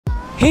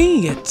Hey,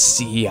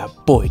 it's your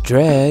boy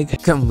Dreg.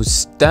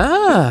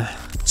 Kamusta?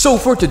 So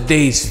for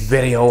today's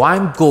video,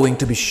 I'm going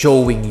to be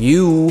showing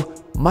you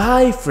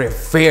my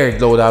preferred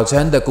loadouts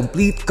and the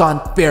complete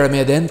gun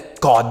pyramid in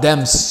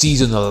Codm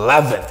Season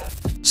 11.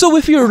 So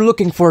if you're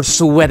looking for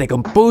sweaty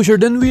composure,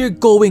 then we're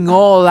going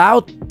all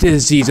out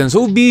this season,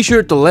 so be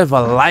sure to leave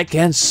a like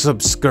and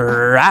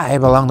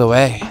subscribe along the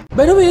way.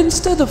 By the way,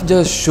 instead of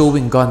just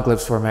showing gun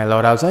clips for my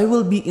loadouts, I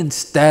will be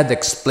instead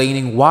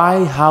explaining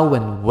why, how,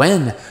 and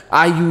when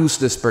I use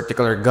this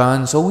particular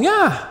gun. So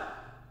yeah,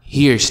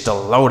 here's the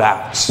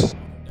loadouts.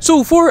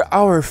 So for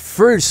our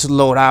first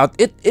loadout,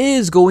 it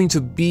is going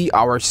to be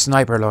our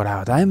sniper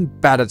loadout. I'm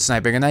bad at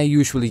sniping and I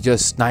usually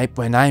just snipe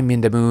when I'm in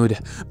the mood.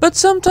 But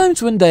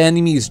sometimes when the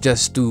enemy is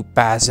just too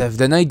passive,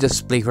 then I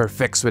just play for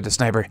fix with the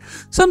sniper.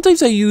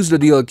 Sometimes I use the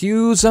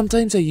DLQ,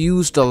 sometimes I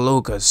use the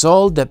locus,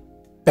 all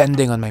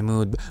depending on my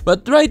mood.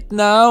 But right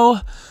now,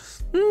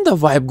 the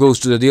vibe goes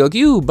to the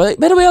DLQ. But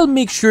by the way, I'll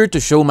make sure to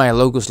show my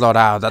locus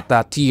loadout at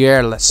the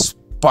tier-less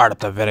part of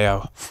the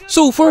video.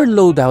 So for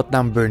loadout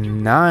number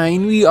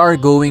 9, we are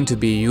going to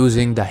be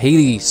using the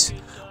Hades.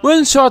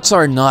 When shots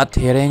are not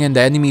hitting and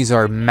the enemies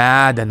are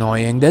mad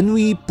annoying, then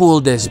we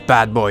pull this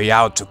bad boy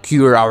out to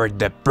cure our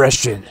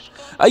depression.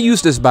 I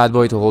use this bad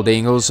boy to hold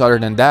angles. Other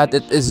than that,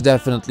 it is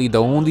definitely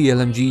the only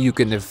LMG you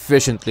can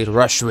efficiently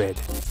rush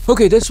with.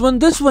 Okay, this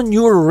one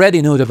you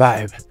already know the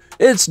vibe.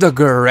 It's the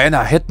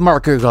GARENA hit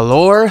marker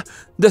galore.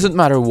 Doesn't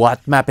matter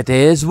what map it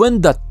is,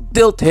 when the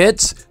tilt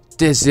hits,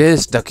 this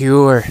is the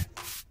cure.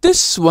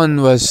 This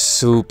one was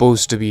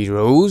supposed to be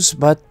Rose,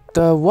 but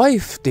the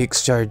wife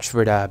takes charge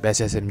for the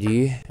best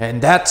SMG. And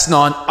that's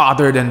none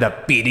other than the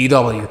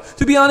PDW.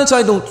 To be honest,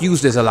 I don't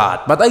use this a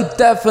lot, but I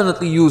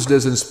definitely use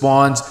this in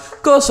spawns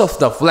because of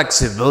the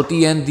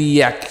flexibility and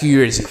the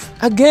accuracy.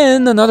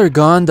 Again, another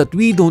gun that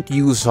we don't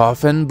use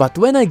often, but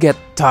when I get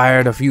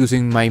tired of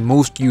using my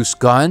most used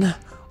gun,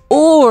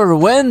 or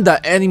when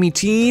the enemy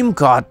team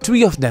got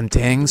 3 of them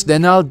things,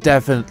 then I'll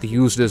definitely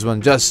use this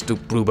one just to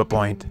prove a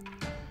point.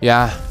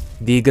 Yeah.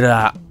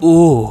 Digra.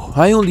 Ooh,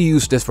 I only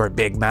use this for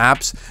big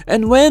maps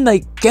and when I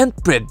can't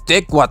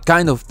predict what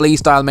kind of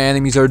playstyle my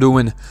enemies are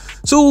doing.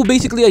 So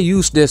basically I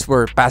use this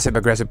for passive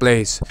aggressive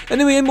plays.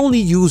 Anyway, I'm only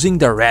using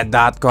the red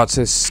dot cause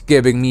it's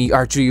giving me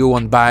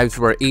R301 vibes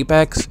for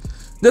Apex.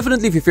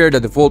 Definitely prefer the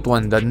default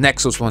one, the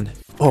Nexus one.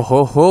 Oh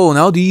ho ho,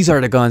 now these are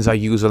the guns I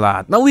use a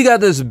lot. Now we got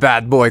this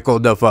bad boy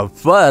called the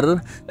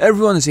Fafar.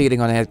 Everyone is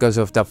hating on it because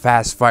of the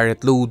fast fire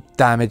at low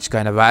damage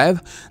kind of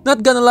vibe.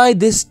 Not gonna lie,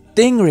 this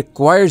thing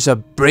requires a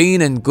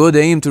brain and good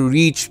aim to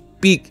reach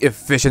peak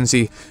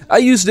efficiency. I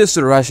use this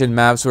to rush in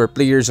maps where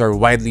players are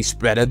widely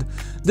spreaded.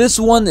 This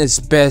one is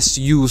best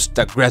used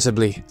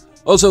aggressively.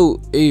 Also,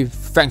 a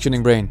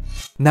functioning brain.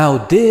 Now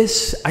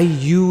this I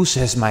use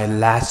as my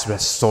last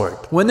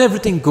resort. When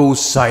everything goes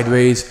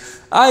sideways,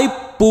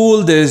 I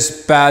pull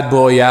this bad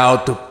boy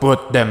out to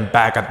put them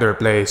back at their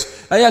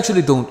place. I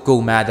actually don't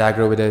go mad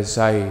aggro with this.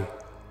 I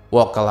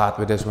walk a lot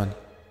with this one.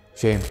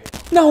 Shame.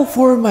 Now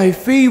for my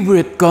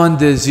favorite gun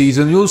this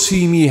season, you'll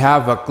see me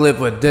have a clip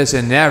with this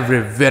in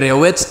every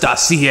video. It's the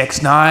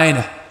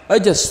CX9. I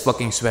just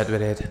fucking sweat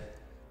with it.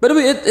 By the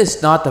way, it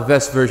is not the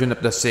best version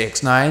of the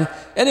CX9.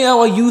 Anyhow,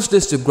 I use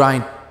this to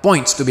grind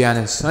points, to be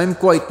honest. I'm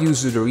quite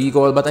used to the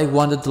recoil, but I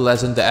wanted to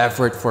lessen the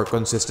effort for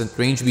consistent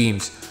range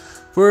beams.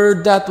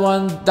 For that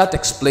one, that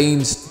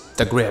explains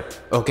the grip,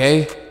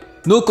 okay?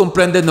 No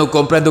comprende, no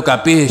comprendo,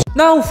 capiche.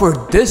 Now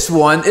for this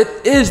one, it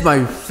is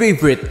my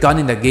favorite gun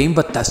in the game,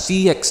 but the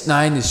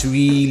CX9 is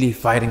really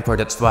fighting for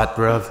that spot,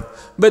 bruv.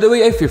 By the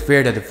way, I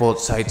prefer the default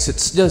sights.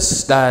 It's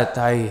just that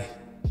I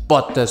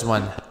bought this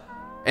one.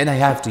 And I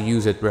have to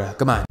use it, bruh.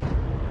 Come on.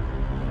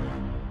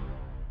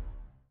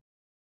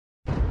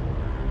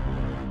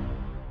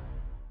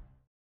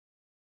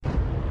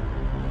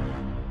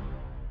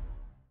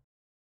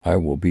 I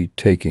will be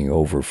taking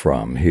over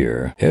from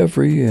here.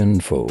 Every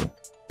info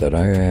that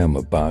I am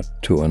about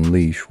to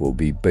unleash will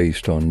be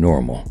based on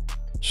normal.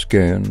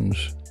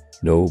 Skins,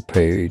 no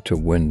pay to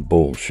win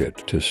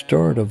bullshit. To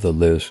start of the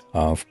list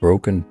of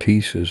broken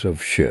pieces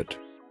of shit,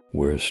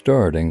 we're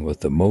starting with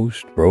the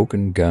most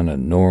broken gun a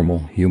normal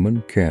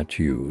human can't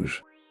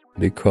use.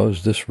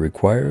 Because this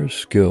requires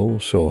skill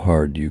so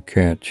hard you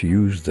can't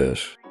use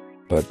this.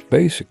 But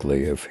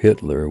basically, if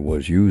Hitler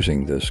was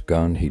using this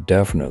gun, he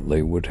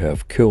definitely would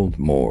have killed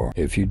more.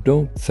 If you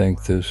don't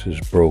think this is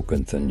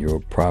broken, then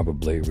you're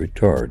probably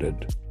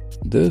retarded.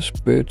 This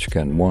bitch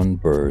can one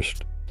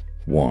burst,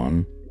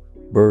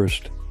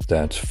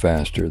 that's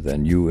faster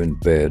than you in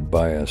bed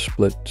by a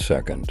split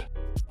second.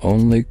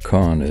 Only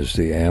con is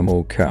the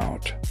ammo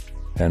count.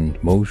 And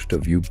most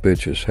of you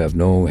bitches have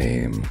no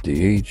aim.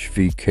 The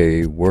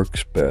HVK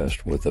works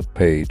best with a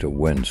pay to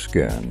win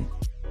skin.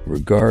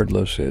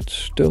 Regardless, it's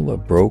still a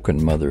broken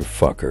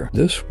motherfucker.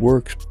 This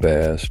works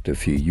best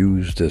if you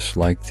use this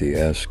like the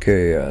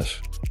SKS,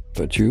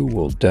 but you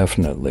will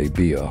definitely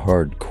be a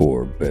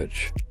hardcore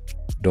bitch.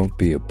 Don't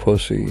be a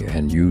pussy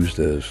and use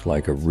this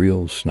like a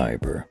real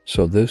sniper.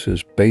 So this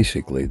is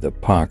basically the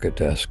pocket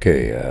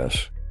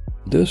SKS.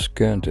 This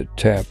can to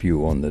tap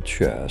you on the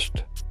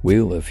chest.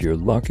 Will if you're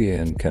lucky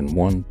and can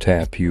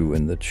one-tap you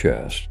in the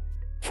chest.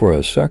 For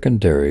a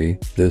secondary,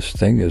 this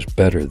thing is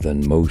better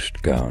than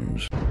most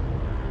guns.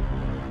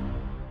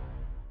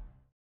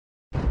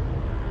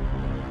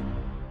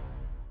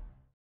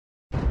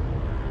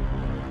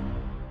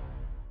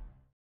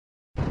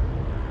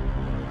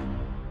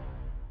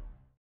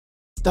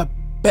 The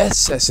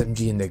best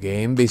SMG in the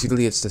game,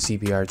 basically it's the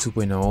CPR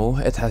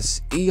 2.0. It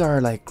has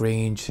AR-like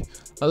range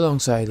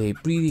alongside a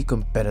pretty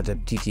competitive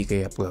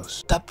TTK up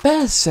close. The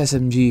best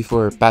SMG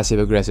for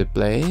passive-aggressive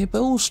play,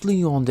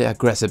 mostly on the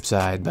aggressive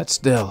side, but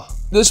still.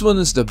 This one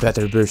is the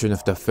better version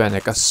of the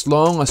Fennec. As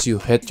long as you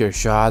hit your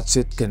shots,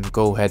 it can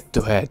go head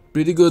to head.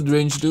 Pretty good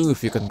range too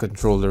if you can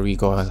control the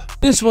recoil.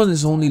 This one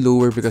is only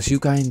lower because you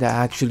kinda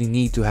actually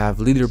need to have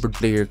leaderboard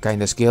player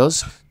kinda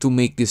skills to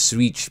make this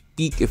reach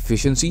peak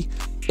efficiency.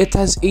 It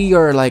has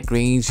AR-like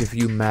range if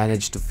you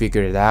manage to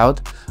figure it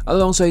out,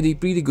 alongside a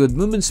pretty good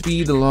movement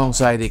speed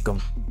alongside a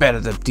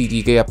competitive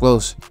TTK up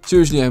close.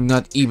 Seriously, I'm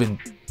not even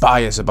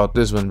biased about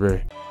this one,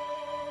 bro.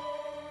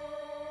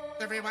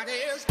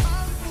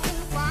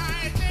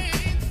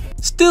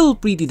 Still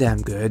pretty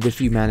damn good if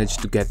you manage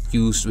to get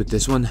used with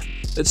this one.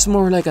 It's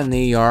more like an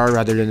AR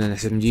rather than an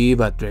SMG,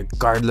 but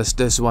regardless,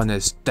 this one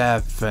is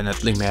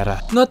definitely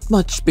meta. Not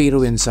much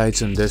pay-to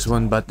insights on this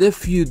one, but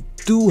if you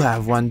do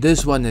have one,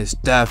 this one is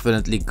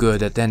definitely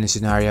good at any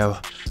scenario.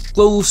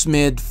 Close,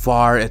 mid,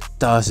 far, it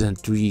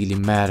doesn't really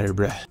matter,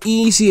 bruh.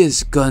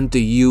 Easiest gun to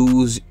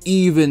use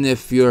even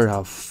if you're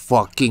a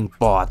fucking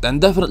bot,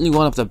 and definitely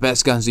one of the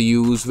best guns to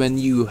use when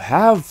you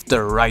have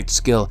the right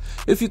skill.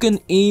 If you can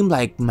aim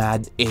like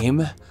mad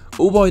aim,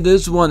 oh boy,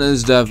 this one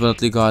is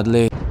definitely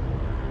godly.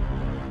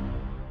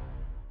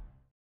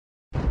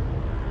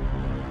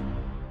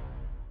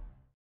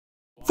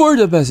 For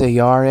the best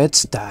AR,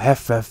 it's the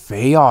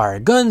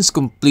FFAR. Gun's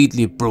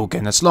completely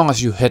broken as long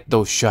as you hit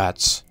those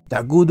shots.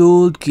 The good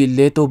old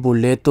Kileto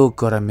Boleto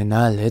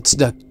Criminal, it's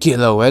the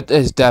kilo. It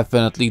is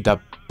definitely the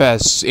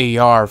best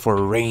AR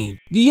for range.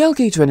 The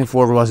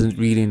LK24 wasn't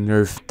really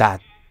nerfed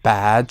that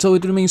bad, so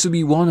it remains to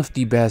be one of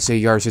the best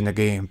ARs in the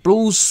game.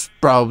 Pros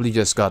probably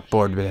just got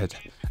bored with it.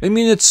 I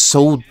mean, it's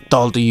so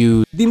dull to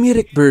use. The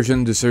Mythic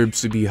version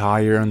deserves to be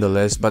higher on the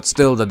list, but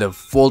still the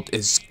default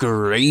is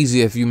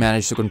crazy if you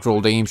manage to control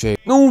the aim shape.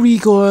 No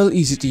recoil,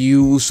 easy to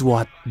use,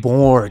 what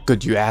more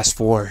could you ask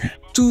for?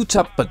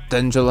 2-tap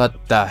potential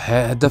at the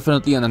head,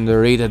 definitely an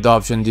underrated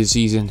option this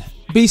season.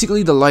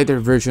 Basically the lighter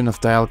version of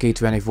the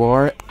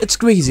LK24, it's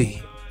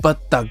crazy.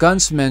 But the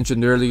guns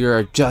mentioned earlier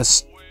are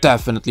just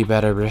definitely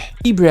better, bruh.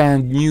 The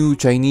brand new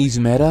Chinese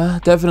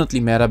meta,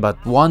 definitely meta,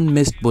 but one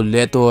missed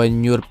boleto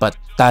and you're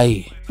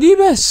patay. The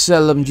best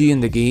LMG in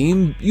the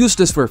game, use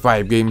this for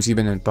 5 games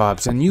even in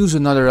pubs, and use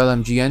another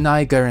LMG and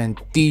I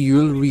guarantee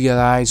you'll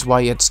realize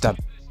why it's the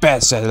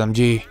best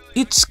LMG.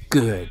 It's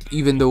good,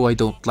 even though I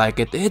don't like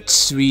it,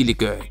 it's really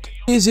good.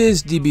 This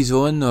is the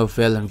Bison of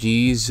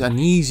LMGs, an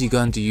easy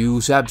gun to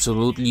use,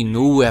 absolutely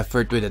no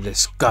effort with a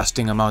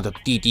disgusting amount of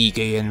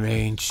TTK and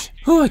range.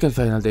 Oh, I can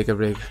finally take a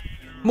break.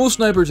 Most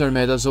snipers are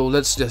meta, so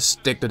let's just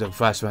stick to the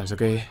fast ones,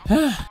 okay?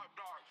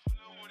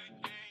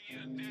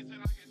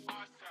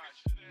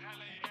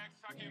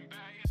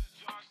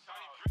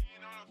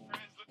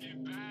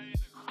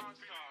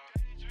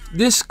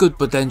 This could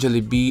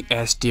potentially be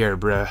S tier,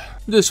 bruh.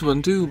 This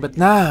one too, but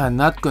nah,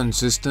 not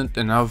consistent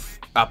enough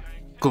up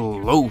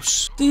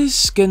close.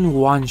 This can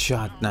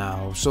one-shot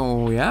now,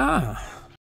 so yeah.